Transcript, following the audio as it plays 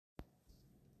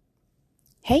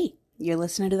Hey, you're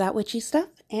listening to That Witchy Stuff,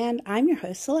 and I'm your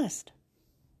host, Celeste.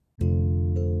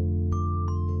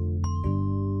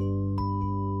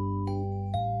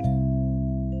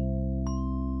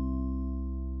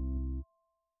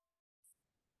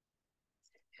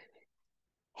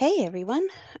 Hey everyone,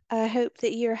 I hope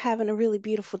that you're having a really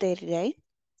beautiful day today.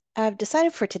 I've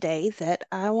decided for today that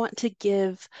I want to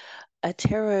give a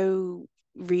tarot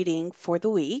reading for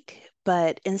the week,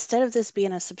 but instead of this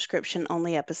being a subscription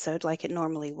only episode like it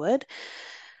normally would,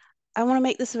 I want to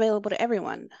make this available to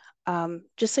everyone.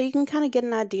 Just so you can kind of get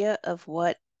an idea of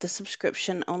what the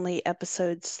subscription only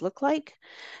episodes look like.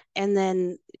 And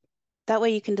then that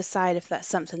way you can decide if that's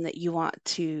something that you want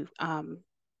to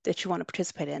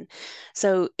participate in.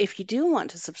 So if you do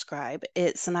want to subscribe,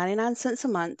 it's 99 cents a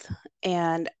month,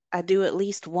 and I do at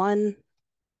least one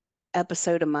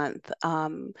episode a month.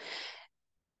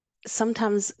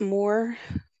 Sometimes more.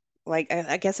 Like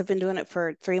I guess I've been doing it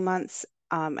for 3 months,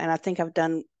 and I think I've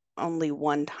done only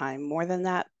one time more than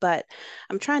that. But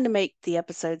I'm trying to make the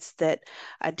episodes that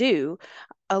I do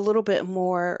a little bit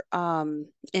more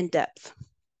in depth.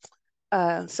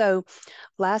 So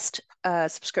last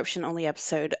subscription only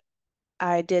episode,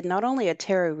 I did not only a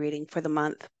tarot reading for the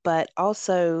month, but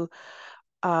also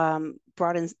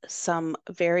brought in some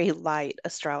very light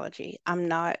astrology. I'm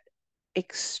not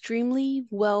extremely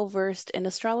well versed in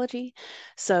astrology,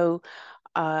 so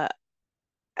uh,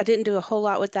 I didn't do a whole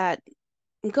lot with that.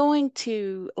 I'm going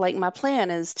to like my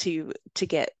plan is to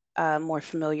get more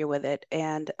familiar with it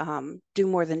and do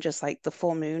more than just like the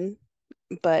full moon,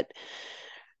 but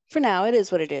for now, it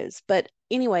is what it is. But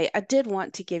anyway, I did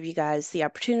want to give you guys the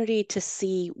opportunity to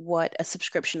see what a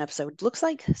subscription episode looks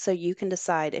like so you can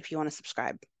decide if you want to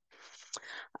subscribe.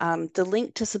 The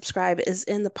link to subscribe is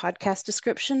in the podcast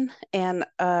description. And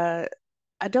I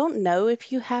don't know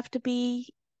if you have to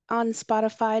be on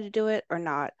Spotify to do it or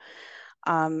not.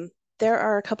 Um, there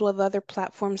are a couple of other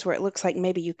platforms where it looks like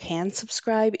maybe you can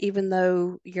subscribe even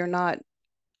though you're not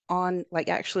on like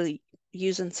actually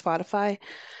using Spotify,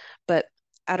 but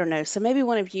I don't know. So maybe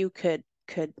one of you could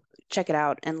check it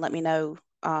out and let me know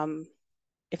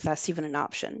if that's even an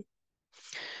option.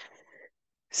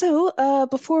 So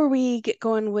before we get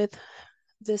going with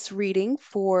this reading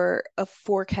for a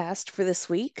forecast for this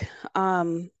week,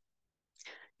 the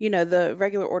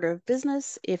regular order of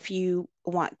business. If you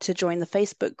want to join the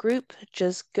Facebook group,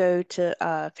 just go to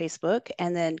Facebook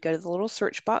and then go to the little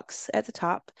search box at the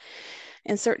top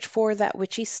and search for That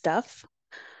Witchy Stuff.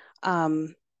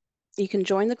 Um, You can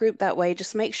join the group that way.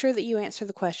 Just make sure that you answer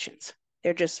the questions.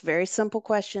 They're just very simple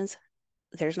questions.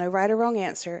 There's no right or wrong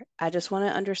answer. I just want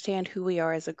to understand who we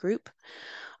are as a group,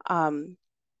 um,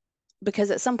 because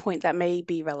at some point that may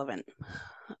be relevant.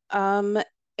 Um,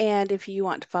 and if you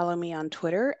want to follow me on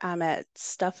Twitter, I'm at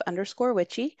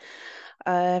stuff_witchy.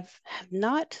 I have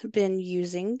not been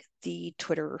using the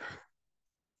Twitter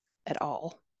at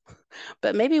all,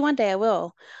 but maybe one day I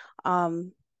will.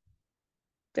 Um,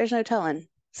 there's no telling.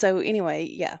 So anyway,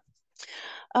 yeah.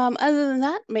 Other than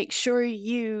that, make sure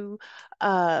you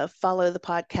follow the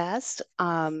podcast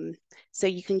so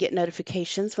you can get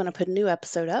notifications when I put a new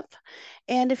episode up.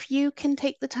 And if you can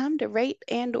take the time to rate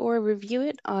and or review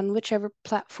it on whichever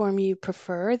platform you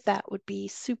prefer, that would be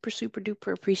super, super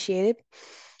duper appreciated.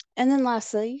 And then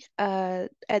lastly, at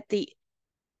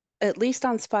least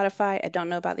on Spotify, I don't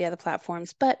know about the other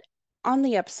platforms, but on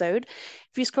the episode,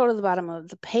 if you scroll to the bottom of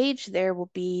the page, there will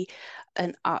be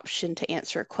an option to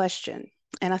answer a question.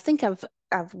 And I think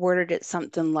I've worded it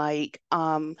something like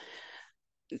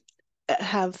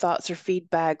have thoughts or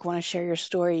feedback, want to share your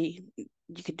story,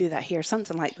 you could do that here,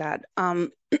 something like that.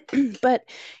 But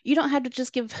you don't have to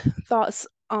just give thoughts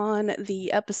on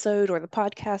the episode or the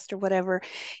podcast or whatever.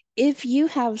 If you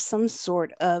have some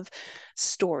sort of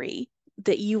story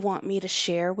that you want me to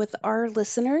share with our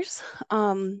listeners,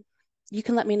 you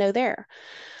can let me know there.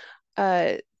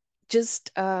 Uh,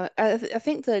 I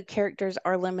think the characters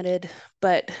are limited,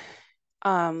 but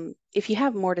if you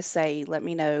have more to say, let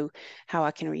me know how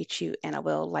I can reach you, and I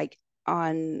will, like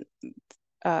on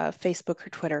Facebook or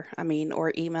Twitter, I mean,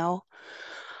 or email.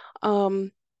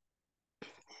 Um,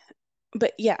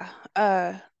 but yeah,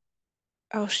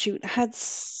 oh shoot, I had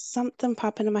something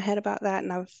pop into my head about that,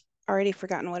 and I've already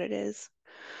forgotten what it is.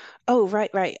 Oh, right,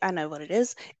 right. I know what it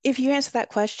is. If you answer that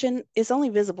question, it's only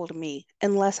visible to me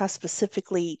unless I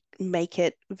specifically make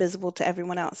it visible to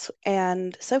everyone else.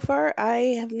 And so far,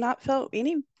 I have not felt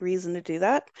any reason to do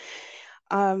that.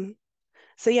 Um,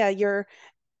 so yeah, your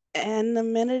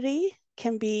anonymity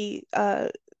can be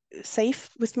safe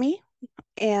with me.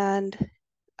 And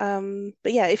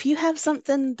but yeah, if you have some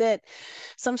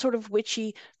sort of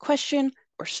witchy question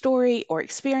or story or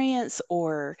experience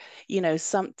or,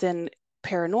 something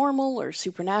paranormal or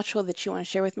supernatural that you want to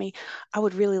share with me, I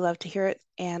would really love to hear it.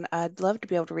 And I'd love to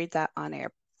be able to read that on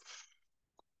air.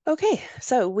 Okay,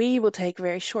 so we will take a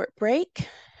very short break,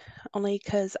 only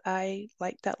because I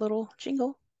like that little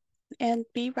jingle, and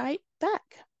be right back.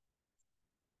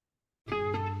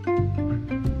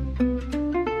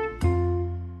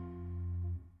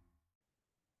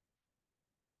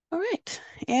 All right,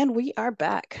 and we are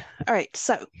back. All right,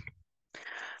 so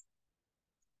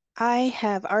I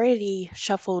have already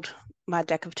shuffled my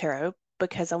deck of tarot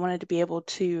because I wanted to be able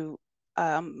to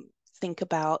think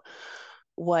about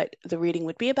what the reading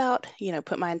would be about,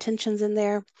 put my intentions in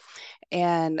there.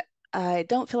 And I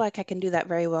don't feel like I can do that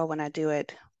very well when I do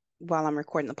it while I'm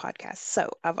recording the podcast. So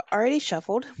I've already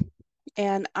shuffled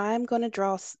and I'm going to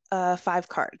draw 5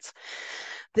 cards.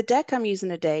 The deck I'm using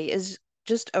today is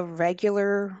just a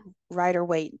regular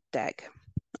Rider-Waite deck.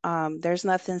 There's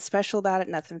nothing special about it,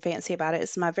 nothing fancy about it.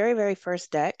 It's my very, very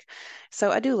first deck,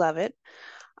 so I do love it.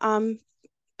 Um,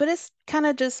 but it's kind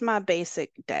of just my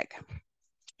basic deck.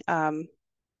 Um,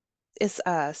 it's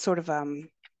sort of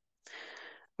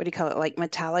what do you call it? Like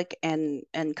metallic and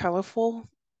colorful.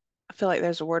 I feel like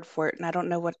there's a word for it, and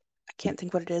I can't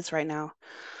think what it is right now.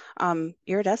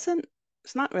 Iridescent?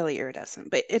 It's not really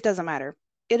iridescent, but it doesn't matter.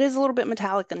 It is a little bit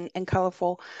metallic and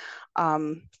colorful.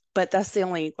 But that's the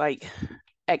only like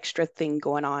extra thing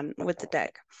going on with the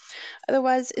deck.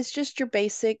 Otherwise, it's just your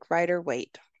basic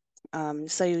Rider-Waite.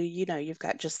 So you've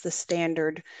got just the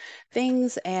standard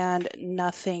things and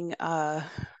nothing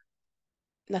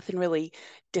really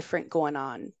different going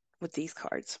on with these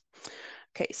cards.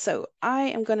 Okay, so I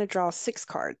am going to draw 6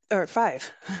 cards or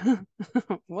 5.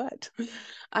 What?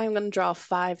 I'm going to draw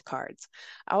 5 cards.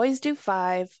 I always do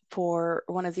 5 for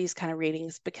one of these kind of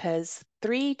readings because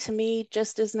 3 to me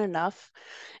just isn't enough,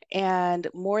 and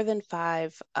more than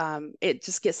 5, it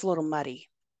just gets a little muddy.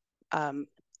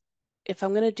 If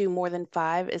I'm going to do more than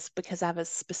 5, it's because I have a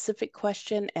specific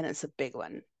question and it's a big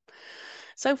one.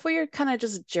 So if we're kind of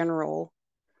just general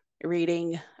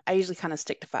reading, I usually kind of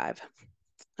stick to 5.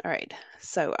 All right,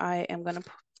 so I am going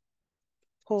to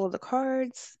pull the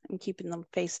cards. I'm keeping them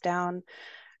face down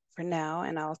for now,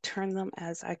 and I'll turn them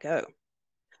as I go.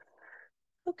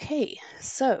 Okay,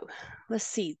 so let's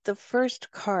see. The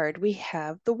first card, we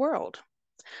have the World.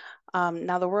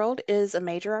 Now, the World is a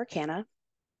major arcana,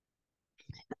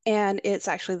 and it's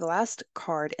actually the last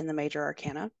card in the major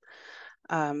arcana.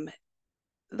 Um,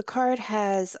 the card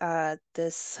has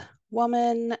this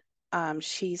woman.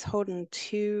 She's holding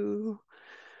 2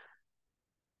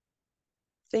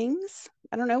 things.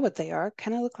 I don't know what they are.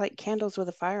 Kind of look like candles with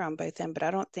a fire on both end, but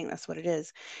I don't think that's what it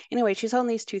is. Anyway, she's holding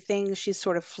these 2 things. She's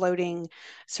sort of floating,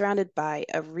 surrounded by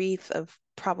a wreath of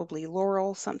probably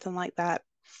laurel, something like that.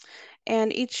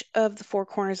 And each of the 4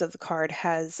 corners of the card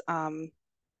has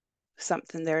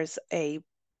something. There's a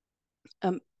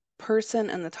person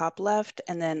in the top left,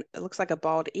 and then it looks like a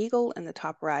bald eagle in the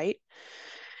top right.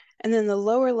 And then the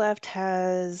lower left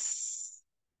has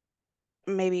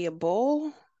maybe a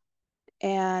bull,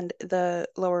 and the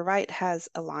lower right has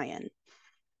a lion.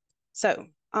 So,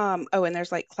 oh, and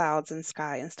there's like clouds and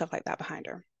sky and stuff like that behind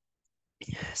her.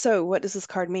 So, what does this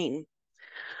card mean?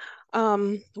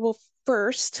 Well,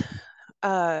 first,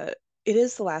 uh, it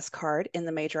is the last card in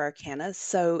the major arcana,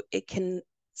 so it can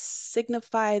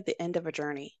signify the end of a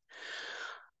journey.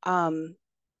 Um,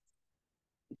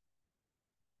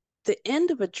 the end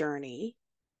of a journey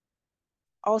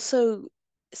also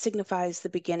signifies the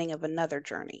beginning of another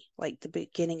journey, like the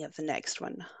beginning of the next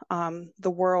one.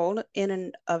 The world in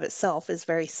and of itself is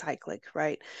very cyclic,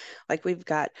 right? Like we've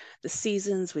got the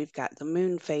seasons, we've got the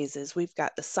moon phases, we've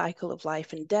got the cycle of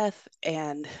life and death,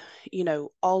 and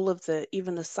all of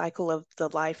even the cycle of the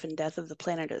life and death of the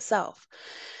planet itself.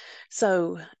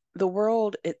 So the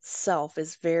world itself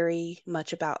is very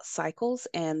much about cycles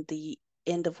and the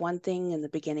end of one thing and the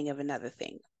beginning of another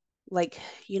thing. Like,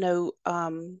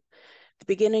 the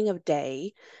beginning of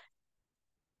day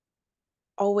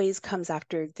always comes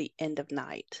after the end of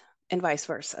night, and vice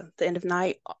versa. The end of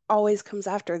night always comes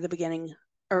after the beginning,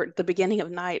 or the beginning of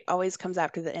night always comes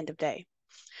after the end of day.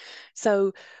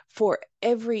 So for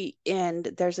every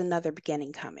end, there's another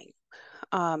beginning coming.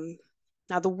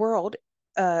 Now, the world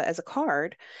as a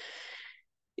card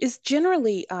is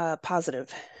generally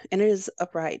positive, and it is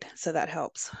upright, so that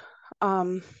helps.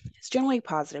 It's generally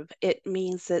positive. It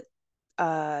means that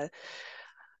uh,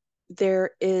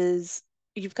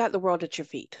 you've got the world at your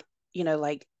feet.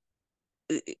 Like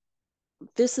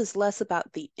this is less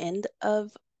about the end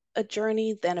of a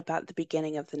journey than about the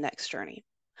beginning of the next journey.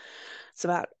 It's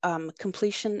about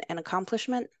completion and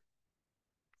accomplishment.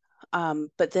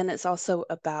 But then it's also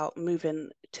about moving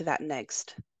to that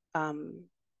next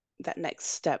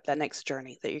step, that next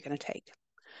journey that you're going to take.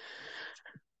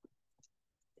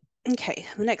 Okay,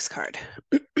 the next card,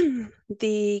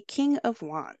 the King of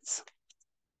Wands.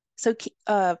 So,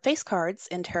 face cards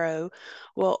in tarot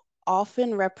will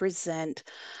often represent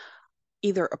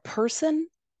either a person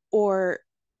or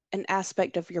an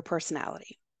aspect of your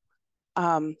personality.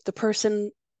 The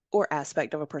person or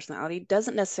aspect of a personality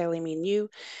doesn't necessarily mean you,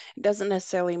 it doesn't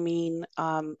necessarily mean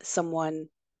someone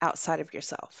outside of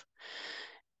yourself.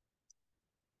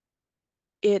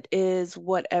 It is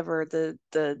whatever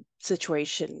the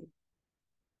situation,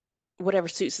 whatever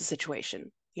suits the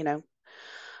situation, you know?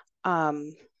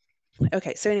 Um,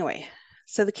 okay, so anyway,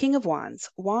 so the King of Wands.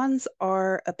 Wands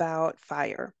are about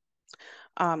fire,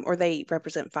 or they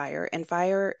represent fire, and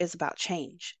fire is about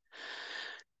change.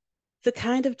 The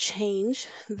kind of change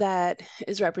that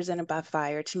is represented by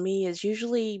fire to me is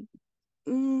usually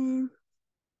mm,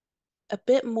 a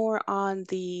bit more on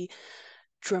the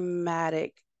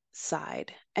dramatic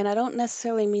side. And I don't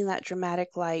necessarily mean that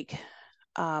dramatic like,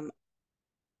 um,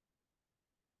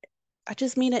 I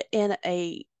just mean it in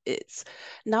it's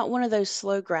not one of those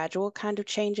slow, gradual kind of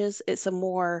changes. It's a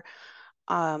more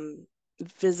um,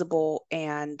 visible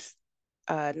and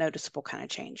noticeable kind of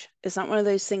change. It's not one of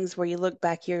those things where you look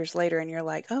back years later and you're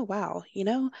like, oh, wow,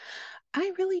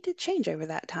 I really did change over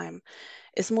that time.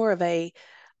 It's more of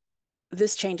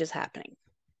this change is happening.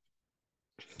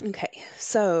 Okay,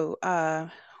 so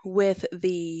with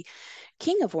the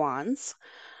King of Wands,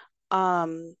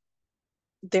 um,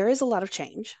 there is a lot of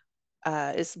change.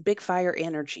 It's big fire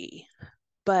energy,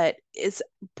 but it's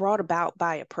brought about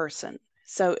by a person.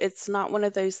 So it's not one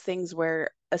of those things where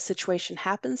a situation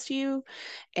happens to you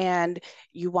and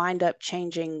you wind up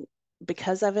changing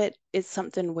because of it. It's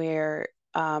something where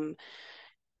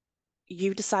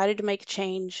you decided to make a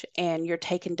change and you're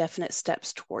taking definite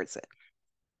steps towards it.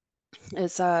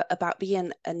 It's about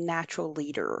being a natural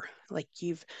leader. Like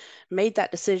you've made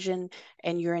that decision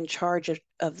and you're in charge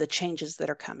of the changes that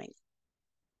are coming.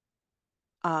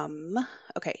 Um,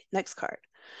 okay, next card.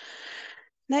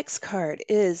 Next card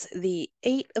is the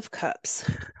Eight of Cups.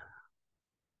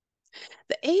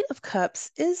 The Eight of Cups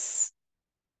is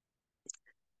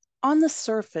on the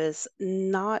surface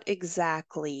not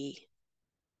exactly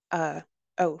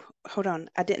oh, hold on.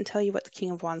 I didn't tell you what the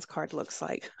King of Wands card looks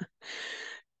like.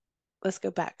 Let's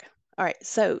go back. All right,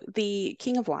 so the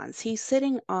King of Wands, he's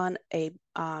sitting on a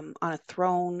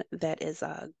throne that is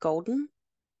golden.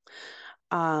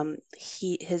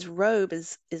 His robe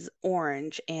is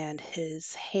orange and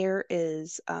his hair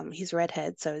is he's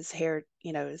redhead, so his hair,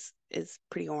 is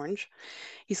pretty orange.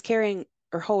 He's carrying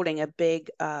or holding a big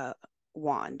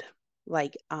wand,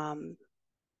 like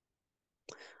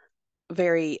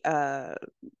very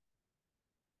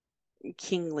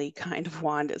kingly kind of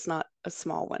wand. It's not a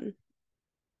small one.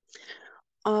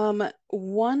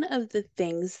 One of the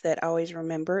things that I always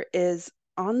remember is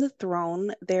on the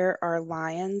throne there are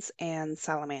lions and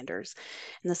salamanders,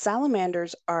 and the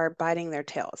salamanders are biting their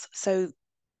tails. So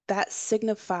that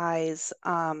signifies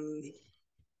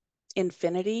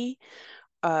infinity,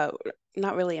 uh,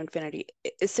 not really infinity.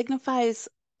 It signifies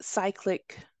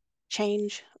cyclic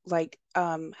change, like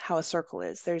how a circle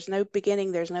is. There's no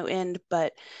beginning, there's no end,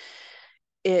 but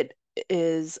it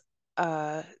is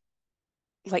uh,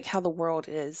 like how the world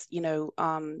is.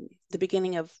 The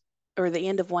beginning of or the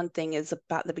end of one thing is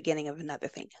about the beginning of another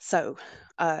thing. So,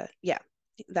 yeah,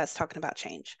 that's talking about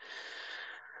change.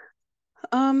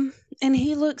 Um, and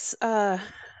he looks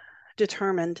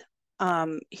determined.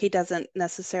 He doesn't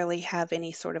necessarily have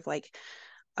any sort of like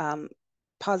um,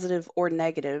 positive or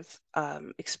negative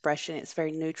expression. It's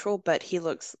very neutral, but he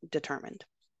looks determined.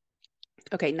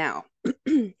 Okay, now,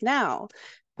 now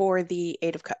for the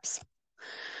Eight of Cups.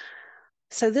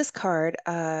 So this card,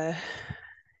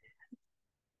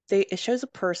 it shows a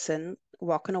person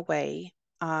walking away,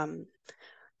 um,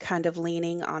 kind of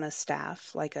leaning on a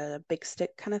staff, like a big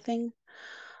stick kind of thing.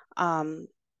 Um,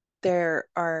 there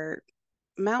are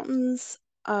mountains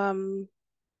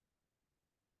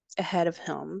ahead of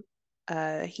him.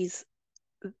 He's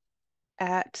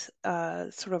at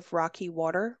sort of rocky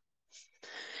water.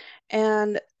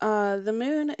 And the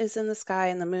moon is in the sky,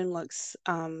 and the moon looks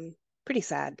pretty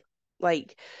sad.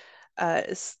 Like,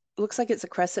 it looks like it's a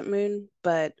crescent moon,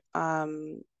 but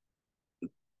the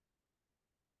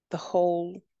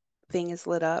whole thing is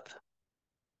lit up.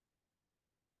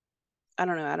 I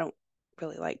don't know. I don't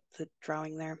really like the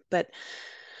drawing there, but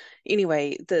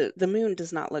anyway, the moon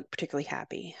does not look particularly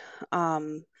happy.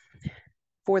 Um,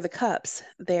 for the cups,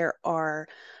 there are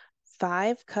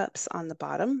 5 cups on the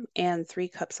bottom and 3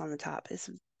 cups on the top. It's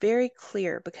very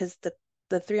clear because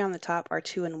the three on the top are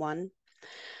two and one,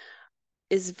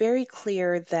 is very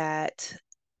clear that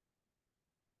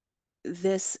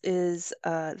this is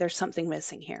there's something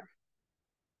missing here.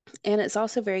 And it's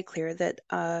also very clear that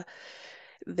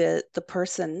the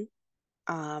person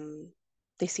um,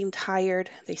 they seem tired.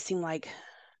 They seem like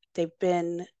they've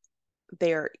been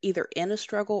they're either in a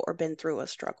struggle or been through a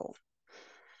struggle.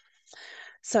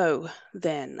 So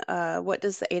then, what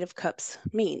does the Eight of Cups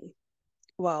mean?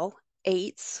 Well,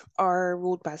 eights are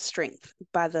ruled by strength,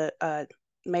 by the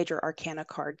major arcana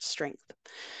card strength.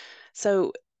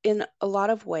 So in a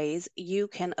lot of ways, you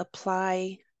can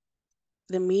apply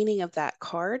the meaning of that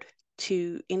card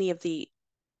to any of the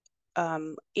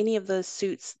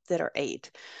suits that are eight.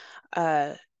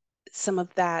 Uh, some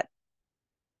of that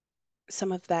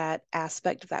some of that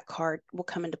aspect of that card will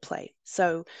come into play.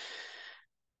 So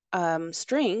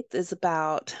strength is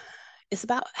about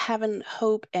having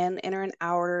hope and inner and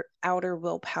outer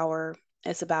willpower.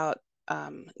 It's about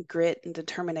grit and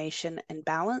determination and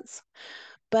balance,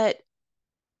 but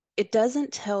it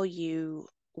doesn't tell you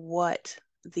what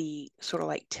the sort of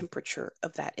like temperature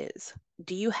of that is.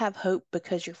 Do you have hope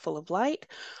because you're full of light,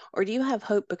 or do you have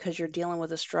hope because you're dealing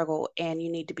with a struggle and you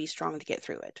need to be strong to get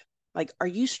through it? Like, are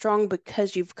you strong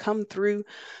because you've come through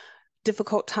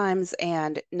difficult times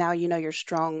and now you know you're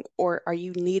strong, or are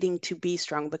you needing to be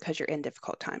strong because you're in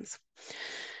difficult times?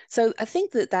 So I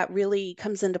think that that really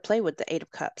comes into play with the Eight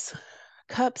of Cups.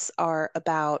 Cups are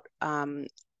about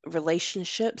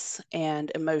relationships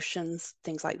and emotions,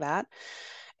 things like that.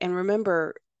 And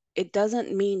remember, it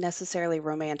doesn't mean necessarily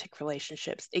romantic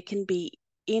relationships. It can be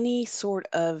any sort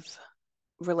of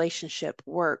relationship,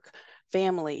 work,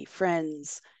 family,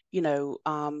 friends, you know,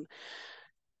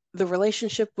 the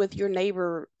relationship with your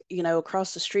neighbor,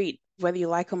 across the street, whether you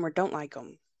like them or don't like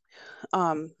them.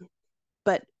 Um,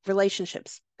 but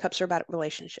relationships, cups are about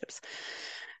relationships.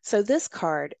 So this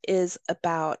card is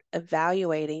about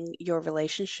evaluating your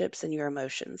relationships and your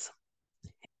emotions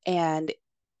and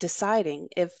deciding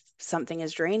if something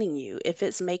is draining you, if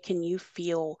it's making you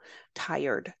feel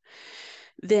tired,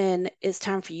 then it's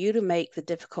time for you to make the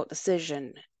difficult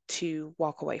decision to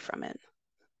walk away from it.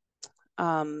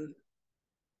 Um,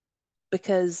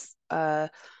 because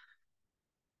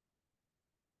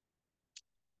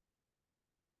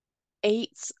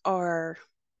eights are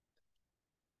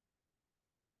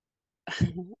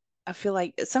I feel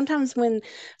like sometimes when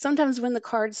the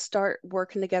cards start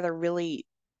working together really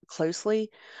closely,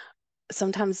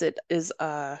 sometimes it's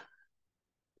I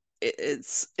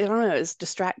don't know, it's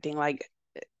distracting. Like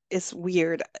it's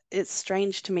weird. It's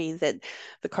strange to me that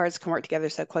the cards can work together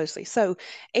so closely. So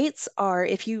eights are,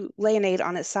 if you lay an eight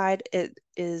on its side, it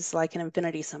is like an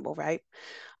infinity symbol, right?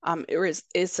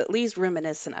 It's at least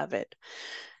reminiscent of it.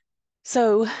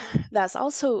 So that's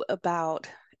also about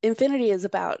infinity is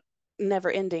about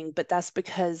never ending, but that's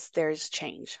because there's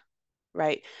change,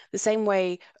 right? The same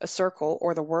way a circle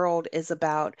or the world is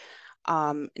about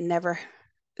never,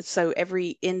 so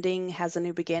every ending has a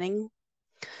new beginning.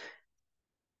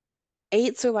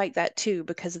 Eights are like that too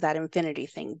because of that infinity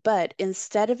thing. But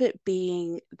instead of it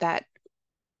being that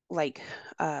like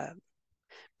uh,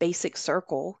 basic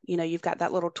circle, you've got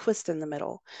that little twist in the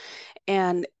middle.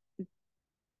 And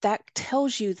that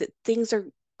tells you that things are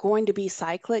going to be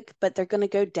cyclic, but they're going to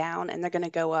go down and they're going to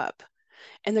go up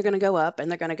and they're going to go up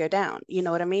and they're going to go down. You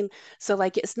know what I mean? So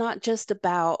like it's not just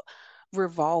about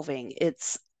revolving,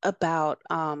 it's about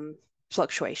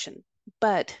fluctuation,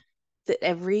 but that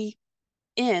every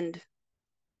end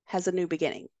has a new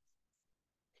beginning.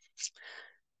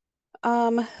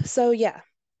 So yeah,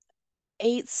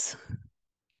 eights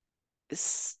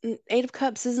Eight of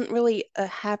Cups isn't really a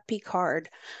happy card,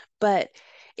 but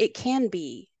it can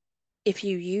be if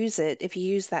you use it, if you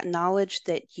use that knowledge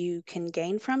that you can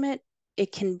gain from it,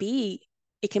 it can be,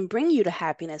 it can bring you to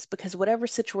happiness because whatever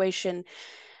situation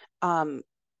um,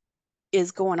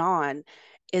 is going on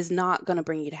is not going to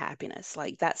bring you to happiness.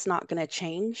 Like that's not going to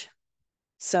change.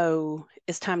 So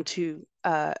it's time to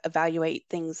evaluate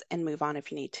things and move on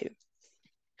if you need to.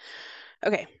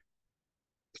 Okay.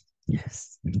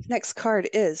 Yes. Next card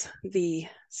is the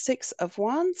Six of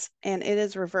Wands, and it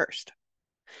is reversed.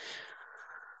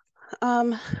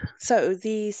 Um, so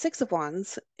the Six of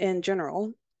Wands in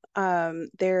general,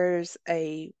 there's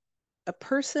a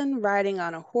person riding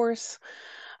on a horse.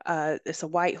 It's a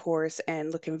white horse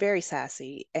and looking very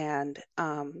sassy, and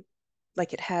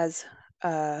like it has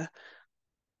uh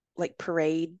like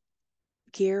parade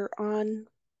gear on.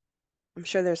 I'm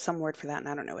sure there's some word for that, and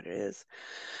I don't know what it is.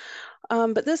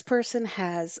 But this person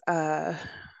has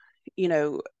you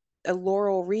know, a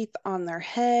laurel wreath on their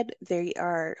head. They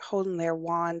are holding their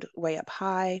wand way up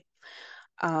high.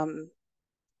 Um,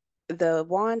 the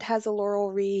wand has a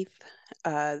laurel wreath.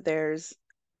 There's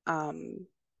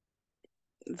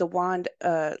the wand,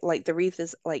 like the wreath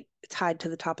is like tied to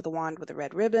the top of the wand with a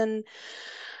red ribbon.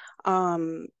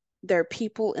 Um, there are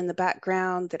people in the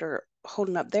background that are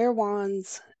holding up their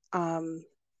wands. And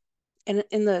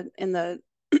in the in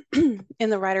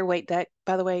the Rider-Waite deck,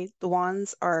 by the way, the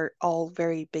wands are all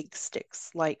very big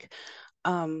sticks, like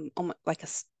like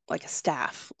a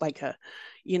staff, like a,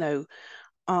 you know,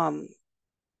 um,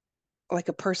 like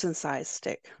a person-sized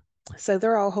stick. So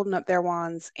they're all holding up their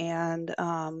wands and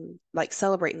like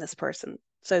celebrating this person.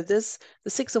 So the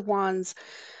Six of Wands,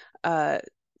 uh,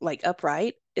 like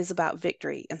upright, is about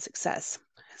victory and success.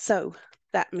 So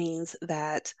that means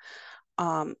that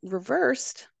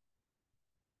reversed,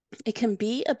 it can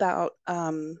be about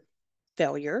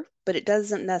failure, but it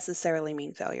doesn't necessarily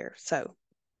mean failure. So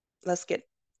let's get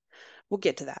we'll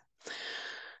get to that.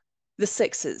 The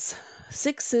sixes.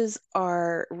 Sixes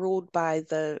are ruled by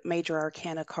the major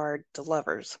arcana card, the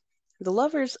lovers. The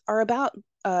lovers are about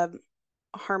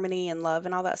harmony and love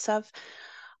and all that stuff,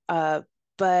 uh,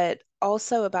 but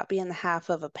also about being the half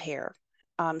of a pair.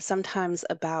 Sometimes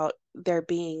about there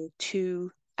being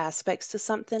two aspects to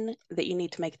something that you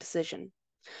need to make a decision.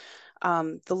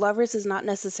 The lovers is not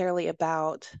necessarily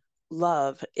about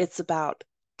love, it's about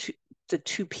two, the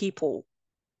two people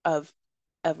of,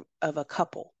 of a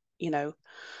couple, you know.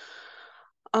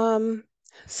 Um,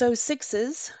 so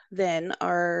sixes then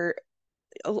are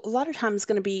a lot of times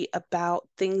going to be about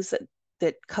things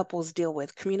that couples deal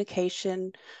with,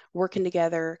 communication, working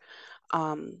together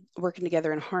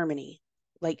in harmony.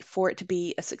 Like for it to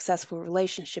be a successful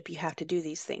relationship, you have to do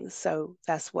these things. So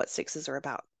that's what sixes are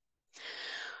about.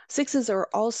 Sixes are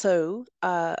also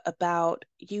about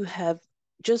you have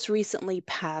just recently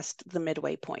passed the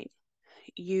midway point.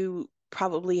 You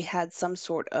probably had some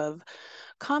sort of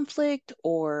conflict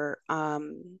or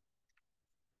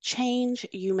change.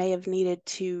 You may have needed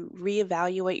to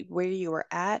reevaluate where you were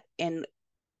at and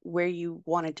where you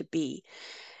wanted to be,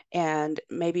 and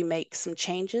maybe make some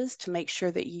changes to make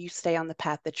sure that you stay on the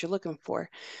path that you're looking for.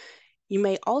 You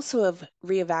may also have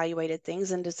reevaluated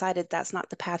things and decided that's not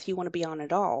the path you want to be on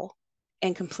at all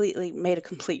and completely made a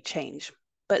complete change.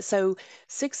 But so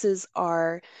sixes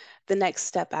are the next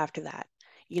step after that.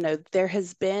 You know, there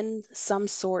has been some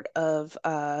sort of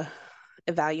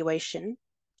evaluation,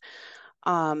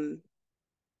 um,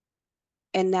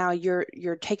 and now you're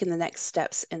taking the next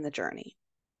steps in the journey.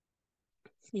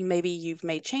 Maybe you've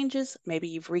made changes, maybe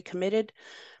you've recommitted.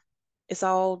 It's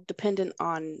all dependent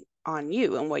on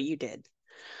you and what you did.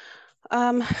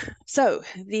 Um, so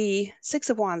the Six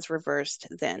of Wands reversed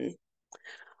then,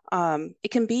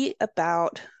 it can be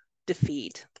about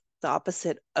defeat, the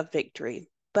opposite of victory,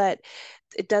 but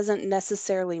it doesn't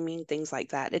necessarily mean things like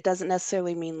that. It doesn't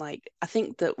necessarily mean like, I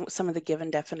think that some of the given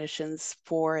definitions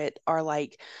for it are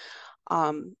like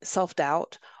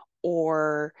self-doubt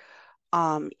or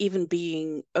even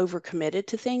being overcommitted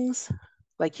to things,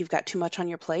 like you've got too much on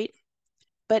your plate.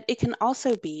 But it can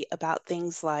also be about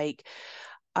things like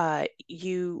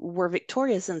you were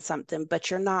victorious in something, but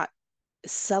you're not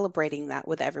celebrating that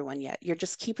with everyone yet. You're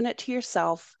just keeping it to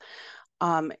yourself.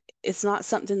 Um, it's not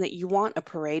something that you want a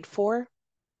parade for.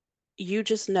 You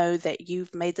just know that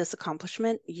you've made this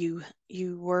accomplishment. You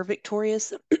were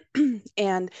victorious,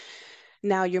 and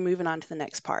now you're moving on to the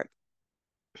next part.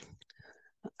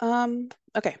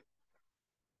 Okay.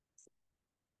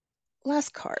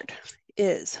 Last card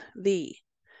is the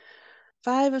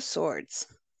Five of Swords.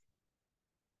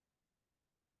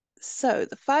 So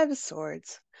the Five of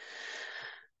Swords,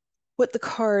 what the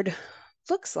card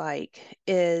looks like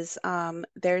is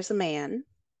there's a man.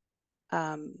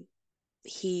 Um,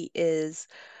 he is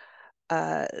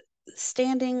uh,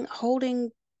 standing,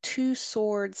 holding two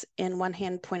swords in one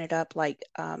hand pointed up, like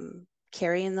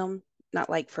carrying them, not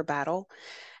like for battle.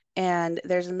 And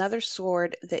there's another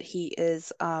sword that he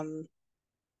is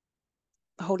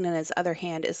holding in his other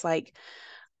hand, is like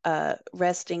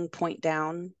resting point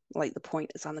down, like the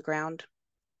point is on the ground.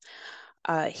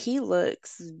 He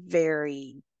looks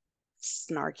very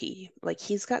snarky. Like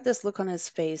he's got this look on his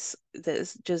face that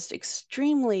is just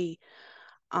extremely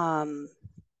um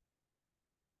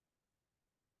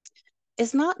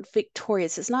it's not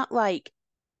victorious. It's not like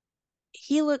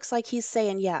he looks like he's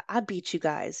saying, "Yeah, I beat you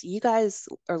guys. You guys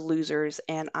are losers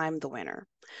and I'm the winner."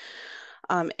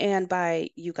 And by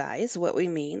you guys, what we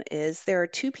mean is there are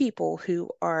two people who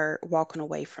are walking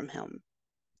away from him.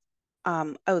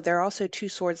 Oh, there are also two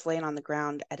swords laying on the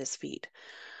ground at his feet,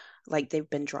 like they've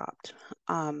been dropped.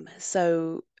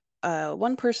 So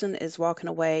one person is walking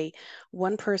away,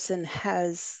 one person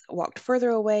has walked further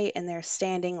away, and they're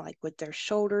standing like with their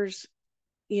shoulders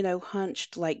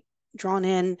hunched, like drawn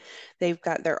in. They've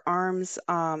got their arms,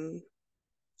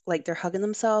 like they're hugging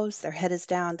themselves. Their head is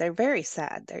down. They're very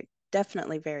sad. They're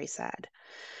definitely very sad.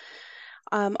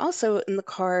 Also in the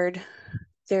card,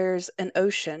 there's an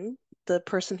ocean. The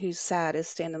person who's sad is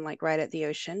standing like right at the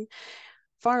ocean.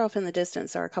 Far off in the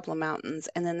distance are a couple of mountains,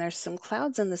 and then there's some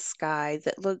clouds in the sky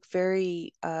that look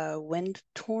very wind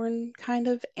torn, kind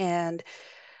of. And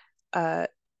uh,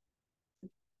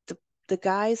 the the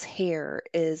guy's hair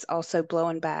is also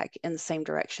blowing back in the same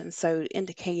direction, so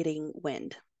indicating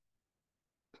wind.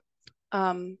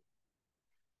 Um,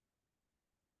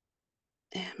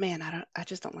 Man, I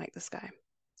just don't like this guy,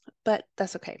 but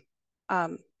that's okay.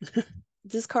 Um,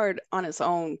 this card on its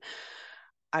own,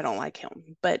 I don't like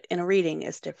him, but in a reading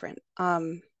it's different.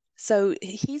 So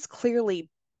he's clearly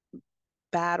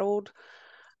battled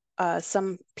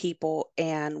some people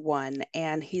and won,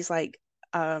 and he's like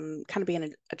kind of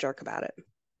being a jerk about it.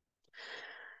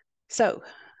 So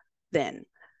then,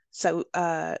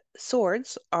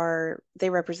 swords they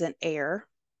represent air.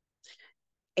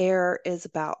 Air is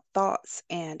about thoughts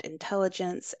and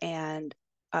intelligence and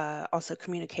also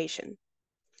communication.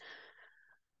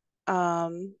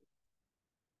 Um,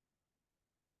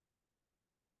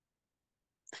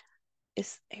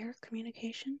 is air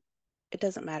communication? It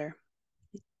doesn't matter.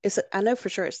 I know for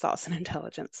sure it's thoughts and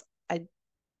intelligence. I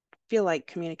feel like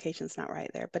communication's not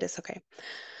right there, but it's okay.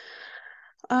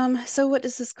 So what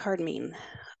does this card mean?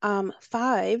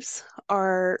 Fives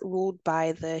are ruled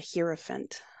by the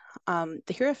Hierophant.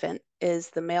 The Hierophant is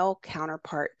the male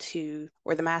counterpart to,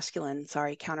 or the masculine,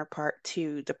 sorry, counterpart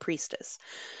to the priestess.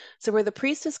 So where the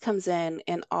priestess comes in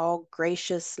all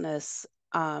graciousness,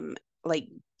 like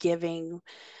giving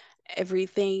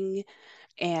everything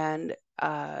and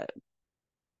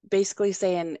basically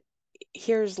saying,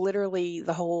 here's literally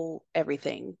the whole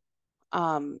everything,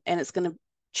 and it's going to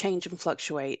change and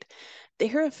fluctuate. The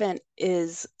Hierophant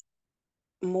is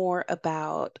more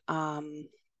about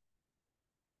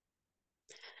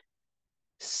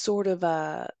sort of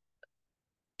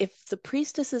if the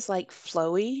priestess is like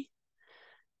flowy,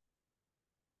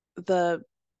 the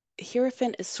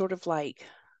Hierophant is sort of like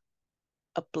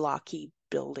a blocky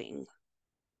building.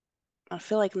 I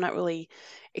feel like I'm not really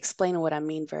explaining what I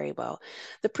mean very well.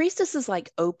 The priestess is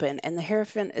like open, and the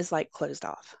Hierophant is like closed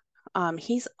off.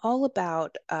 He's all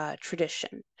about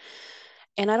tradition.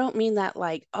 And I don't mean that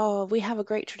like, oh, we have a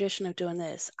great tradition of doing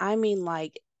this. I mean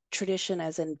like tradition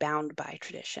as in bound by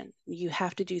tradition. You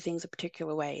have to do things a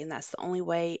particular way, and that's the only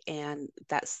way, and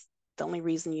that's the only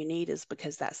reason you need is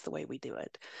because that's the way we do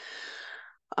it.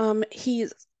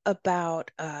 He's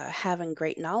about having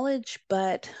great knowledge,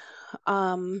 but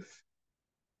um,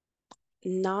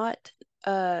 not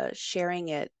sharing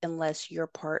it unless you're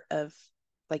part of,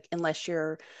 like, unless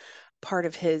you're part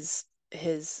of his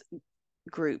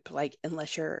group, like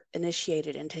unless you're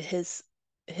initiated into his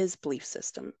belief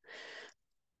system.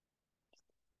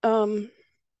 Um,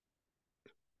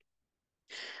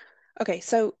 okay,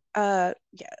 so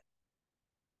yeah,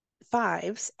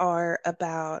 fives are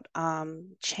about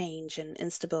change and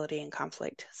instability and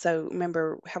conflict. So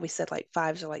remember how we said like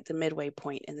fives are like the midway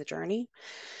point in the journey.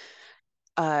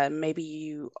 Maybe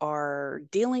you are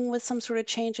dealing with some sort of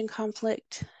change and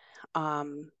conflict.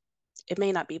 Um, it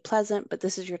may not be pleasant, but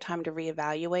this is your time to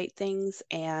reevaluate things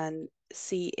and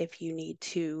see if you need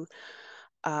to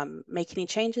make any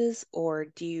changes, or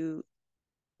do you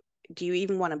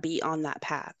even want to be on that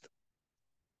path?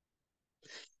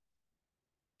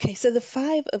 Okay, so the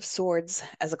Five of Swords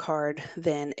as a card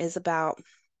then is about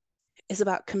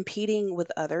competing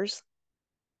with others,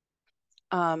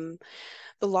 um,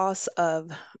 the loss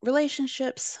of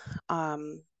relationships.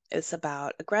 It's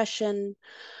about aggression.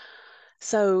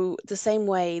 So the same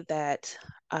way that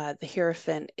the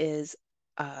Hierophant is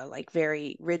like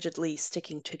very rigidly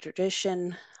sticking to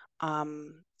tradition,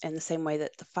 and the same way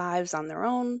that the fives on their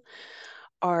own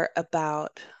are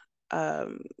about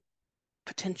um,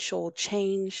 potential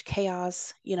change,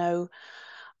 chaos,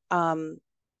 um,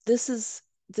 this is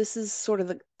this is sort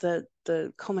of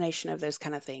the culmination of those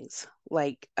kind of things,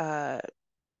 like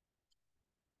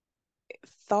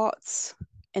thoughts,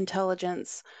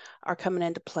 intelligence are coming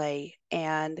into play,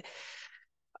 and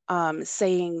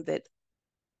saying that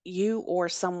you or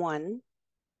someone,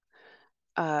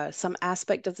 some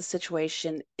aspect of the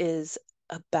situation is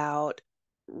about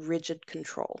rigid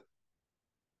control.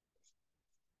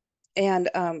 And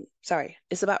sorry,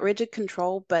 it's about rigid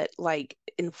control, but like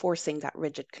enforcing that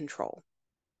rigid control.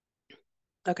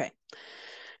 Okay.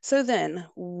 So then,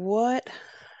 what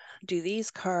do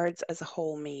these cards as a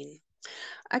whole mean?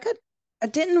 I got, I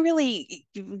didn't really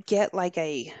get like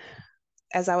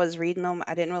as I was reading them,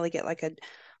 I didn't really get like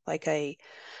like a,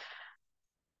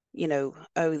 oh,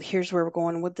 here's where we're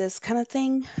going with this kind of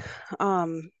thing.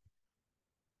 Um,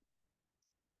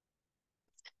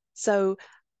 so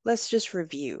let's just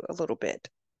review a little bit.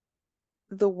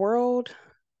 The world,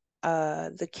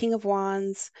 the King of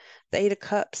Wands, the Eight of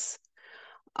Cups,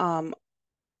 um,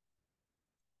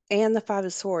 and the Five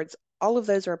of Swords, all of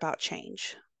those are about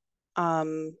change.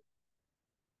 Um,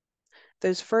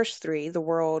 those first three, the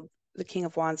world, the King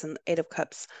of Wands, and the Eight of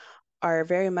Cups, are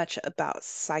very much about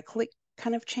cyclic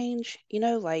kind of change,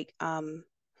 like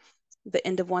the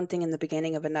end of one thing and the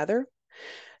beginning of another.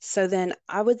 So then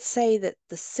I would say that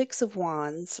the Six of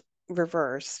Wands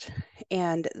reversed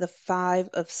and the Five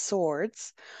of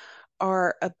Swords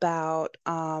are about,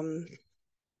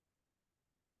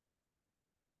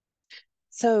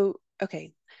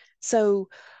 okay, so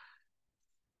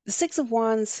the Six of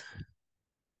Wands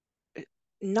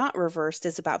not reversed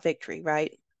is about victory,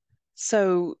 right?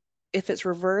 So if it's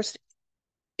reversed,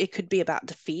 it could be about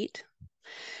defeat.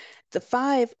 The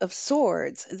Five of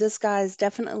Swords, this guy's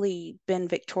definitely been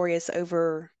victorious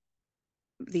over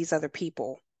these other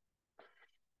people.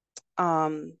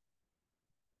 Um,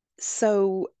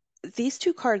 so these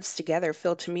two cards together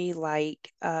feel to me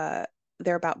like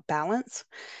they're about balance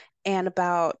and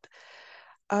about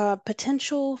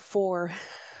potential for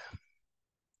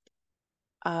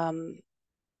um,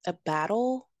 a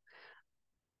battle.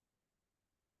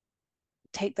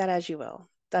 Take that as you will.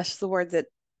 That's the word that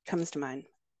comes to mind.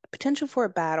 Potential for a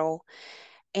battle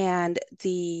and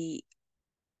the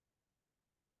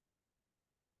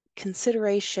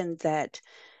consideration that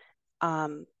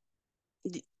um,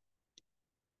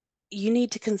 you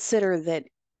need to consider that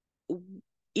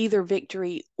either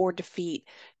victory or defeat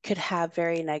could have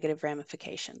very negative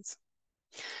ramifications.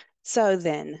 So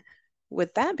then,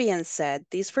 with that being said,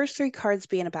 these first three cards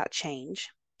being about change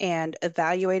and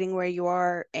evaluating where you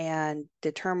are and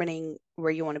determining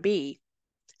where you want to be,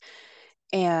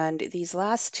 and these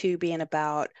last two being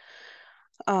about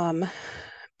um,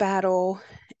 battle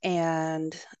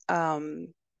and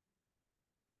the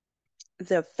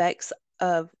effects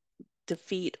of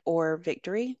defeat or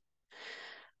victory,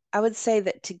 I would say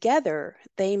that together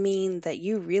they mean that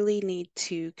you really need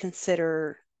to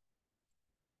consider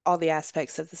all the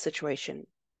aspects of the situation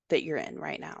that you're in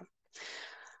right now.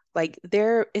 Like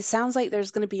it sounds like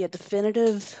there's going to be a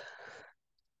definitive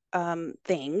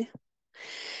thing.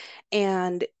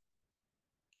 And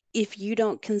if you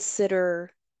don't consider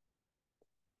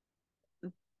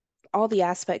all the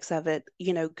aspects of it,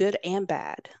 good and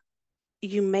bad,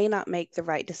 you may not make the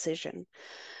right decision.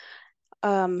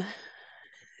 Um,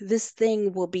 this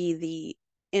thing will be the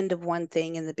end of one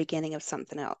thing and the beginning of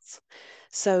something else.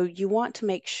 So you want to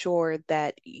make sure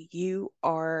that you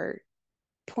are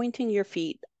pointing your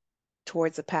feet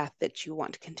towards a path that you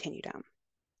want to continue down.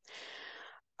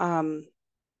 Um,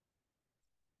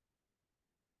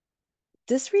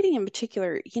 this reading in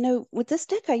particular, with this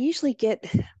deck, I usually get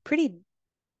pretty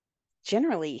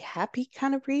generally happy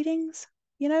kind of readings,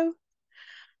 you know?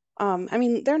 I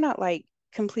mean, they're not like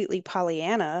completely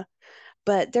Pollyanna,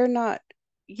 but they're not,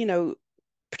 you know,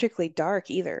 particularly dark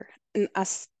either. And I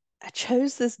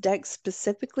chose this deck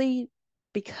specifically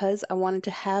because I wanted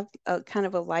to have a kind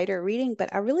of a lighter reading,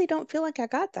 but I really don't feel like I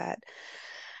got that.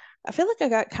 I feel like I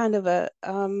got kind of a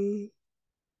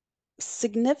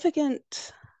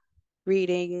significant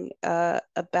reading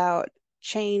about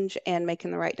change and making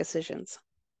the right decisions.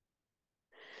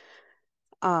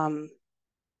 Um,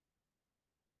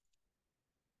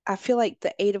 I feel like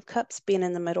the Eight of Cups being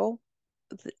in the middle,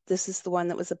 this is the one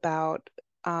that was about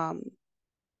um,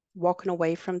 walking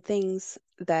away from things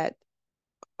that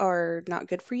are not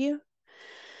good for you.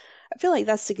 I feel like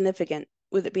that's significant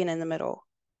with it being in the middle.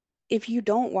 If you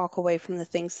don't walk away from the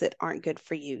things that aren't good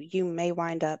for you, you may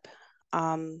wind up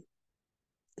um,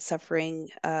 suffering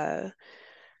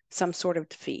some sort of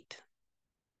defeat.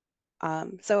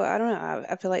 So I don't know.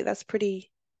 I feel like that's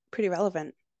pretty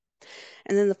relevant.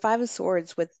 And then the Five of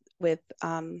Swords with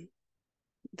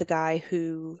the guy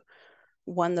who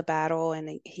won the battle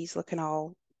and he's looking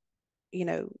all, you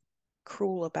know,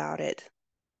 cruel about it.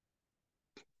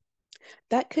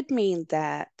 That could mean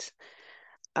that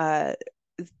uh,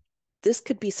 this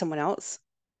could be someone else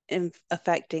in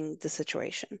affecting the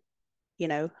situation, you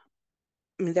know?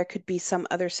 I mean, there could be some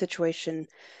other situation,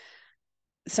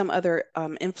 some other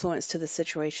influence to the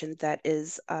situation that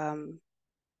is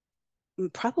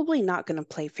probably not going to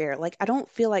play fair. Like, I don't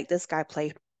feel like this guy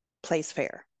plays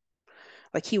fair.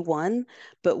 Like he won,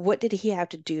 but what did he have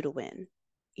to do to win?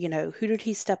 Who did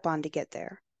he step on to get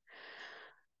there?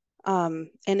 And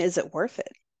is it worth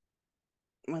it?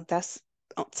 Well, that's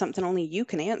something only you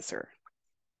can answer.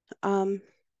 Um,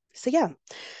 So yeah,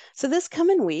 so this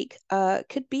coming week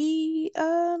could be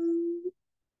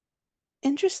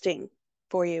interesting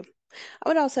for you. I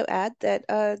would also add that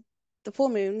the full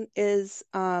moon is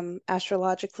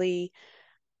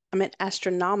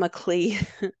astronomically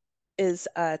is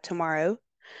tomorrow,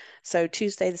 so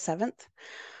Tuesday the 7th.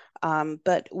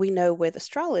 But we know with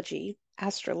astrology,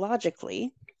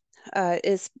 astrologically,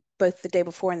 is both the day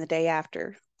before and the day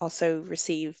after also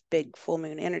receive big full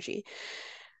moon energy.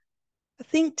 I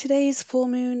think today's full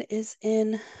moon is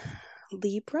in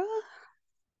Libra.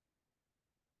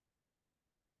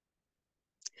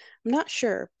 I'm not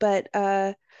sure, but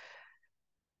I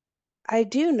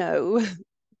do know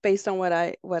based on what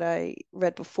I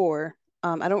read before.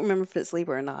 I don't remember if it's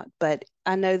Libra or not, but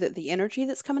I know that the energy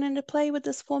that's coming into play with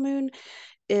this full moon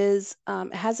is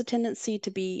has a tendency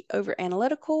to be over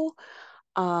analytical,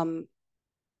 um,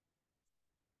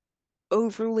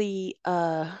 overly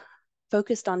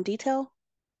focused on detail.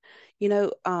 You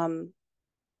know,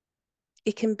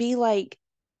 it can be like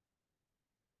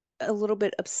a little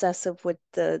bit obsessive with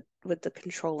the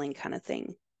controlling kind of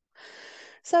thing.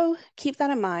 So keep that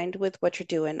in mind with what you're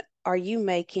doing. Are you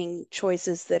making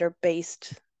choices that are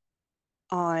based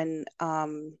on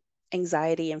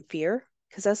anxiety and fear?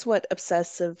 Because that's what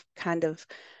obsessive kind of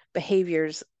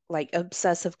behaviors, like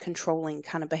obsessive controlling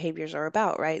kind of behaviors are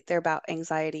about, right? They're about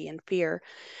anxiety and fear.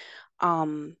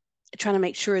 Um, Trying to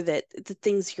make sure that the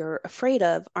things you're afraid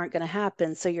of aren't going to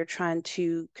happen. So you're trying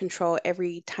to control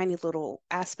every tiny little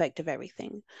aspect of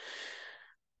everything.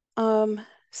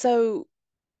 So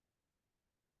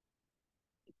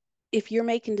if you're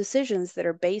making decisions that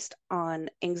are based on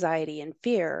anxiety and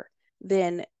fear,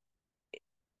 then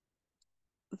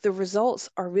the results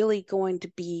are really going to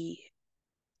be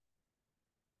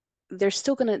they're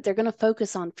going to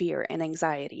focus on fear and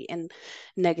anxiety and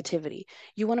negativity.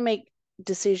 You want to make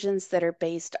decisions that are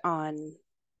based on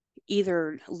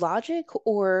either logic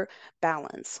or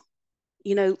balance.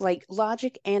 Like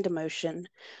logic and emotion,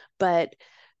 but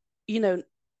you know,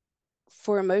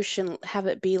 for emotion, have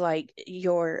it be like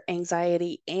your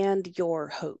anxiety and your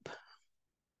hope.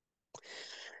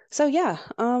 So yeah,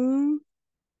 I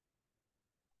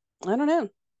don't know.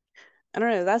 I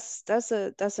don't know. That's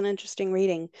an interesting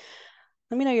reading.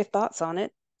 Let me know your thoughts on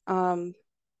it. Um,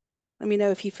 Let me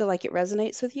know if you feel like it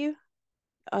resonates with you.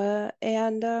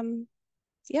 And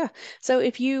Yeah. So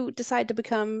if you decide to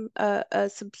become a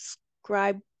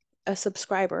subscriber,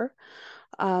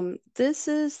 this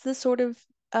is the sort of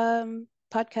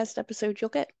podcast episode you'll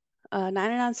get.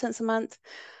 99 cents a month.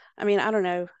 I mean, I don't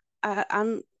know.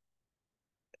 I'm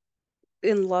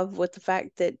in love with the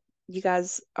fact that you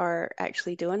guys are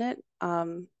actually doing it.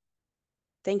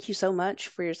 Thank you so much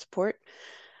for your support.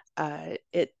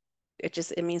 It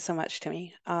means so much to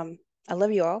me. I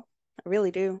love you all. I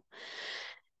really do.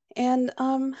 And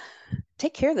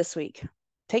take care this week.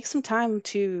 Take some time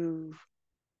to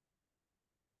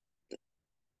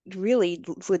really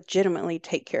legitimately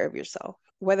take care of yourself,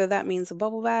 whether that means a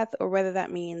bubble bath or whether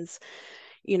that means,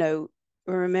 you know,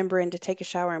 remembering to take a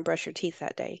shower and brush your teeth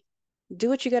that day. Do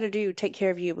what you got to do, take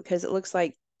care of you because it looks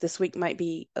like this week might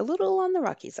be a little on the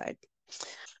rocky side.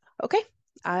 Okay,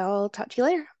 I'll talk to you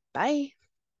later. Bye.